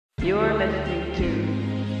You're listening to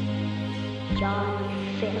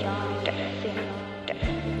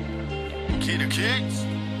KushaKeetz.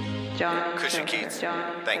 KushaKeetz.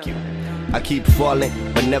 Thank you. I keep falling,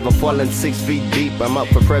 but never falling 6 feet deep. I'm up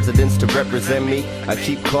for presidents to represent me. I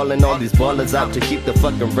keep calling all these ballers out to keep the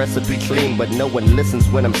fucking recipe clean, but no one listens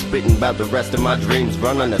when I'm spitting about the rest of my dreams.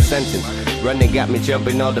 Run on a sentence, running got me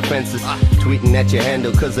jumping all the fences. Tweeting at your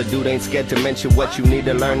handle, cause a dude ain't scared to mention what you need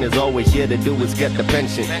to learn is always here to do is get the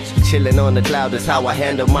pension. Chilling on the cloud is how I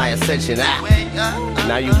handle my ascension.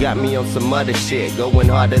 Now you got me on some other shit, going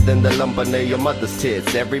harder than the lump under your mother's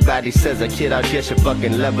tits. Everybody says a kid out here should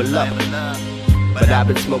fucking level up, but I've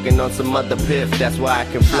been smoking on some other piff. That's why I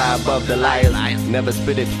can fly above the liars. Never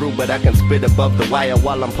spit it through, but I can spit above the wire.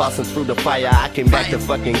 While I'm passing through the fire, I came back to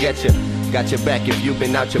fucking get you. Got your back if you've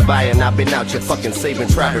been out your buying. I've been out here fucking saving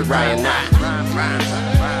Private Ryan.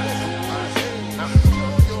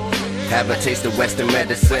 Have a taste of Western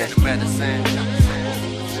medicine.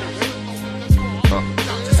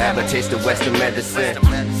 Have a taste of Western medicine.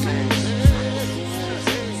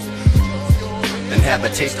 And have a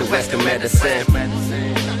taste of Western medicine.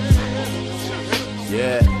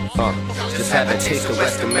 Yeah, just have a taste of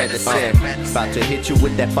Western medicine. About to hit you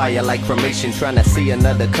with that fire like cremation. Trying to see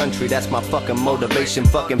another country, that's my fucking motivation.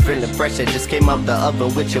 Fucking feeling fresh, I just came out the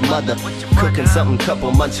oven with your mother. Cooking something couple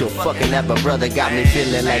months, you'll fucking have a brother. Got me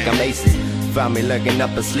feeling like I'm aces. Found me lurking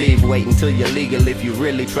up a sleeve, waiting till you're legal. If you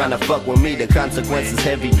really tryna fuck with me, the consequence is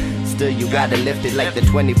heavy. Still you gotta lift it like the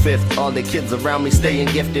 25th. All the kids around me staying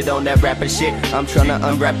gifted on that rapper shit. I'm tryna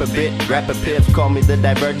unwrap a bit, rap a piff, call me the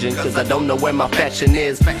divergent, cause I don't know where my fashion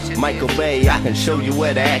is. Michael Bay, I can show you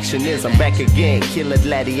where the action is. I'm back again, kill a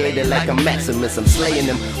gladiator like I'm Maximus. I'm slaying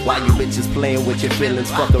them while you bitches playing with your feelings.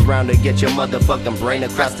 Fuck around and get your motherfucking brain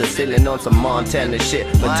across the ceiling on some Montana shit.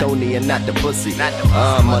 But Tony and not the pussy.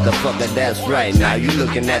 Motherfucker, that's right, now you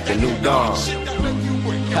looking at the new dawn.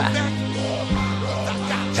 Ha.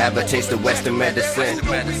 Have a taste of Western medicine.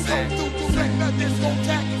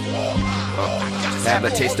 Have a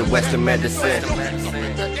taste of Western medicine.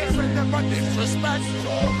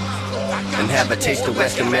 And have a taste of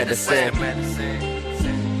Western medicine.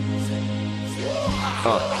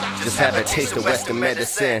 Just have a taste of Western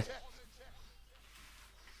medicine.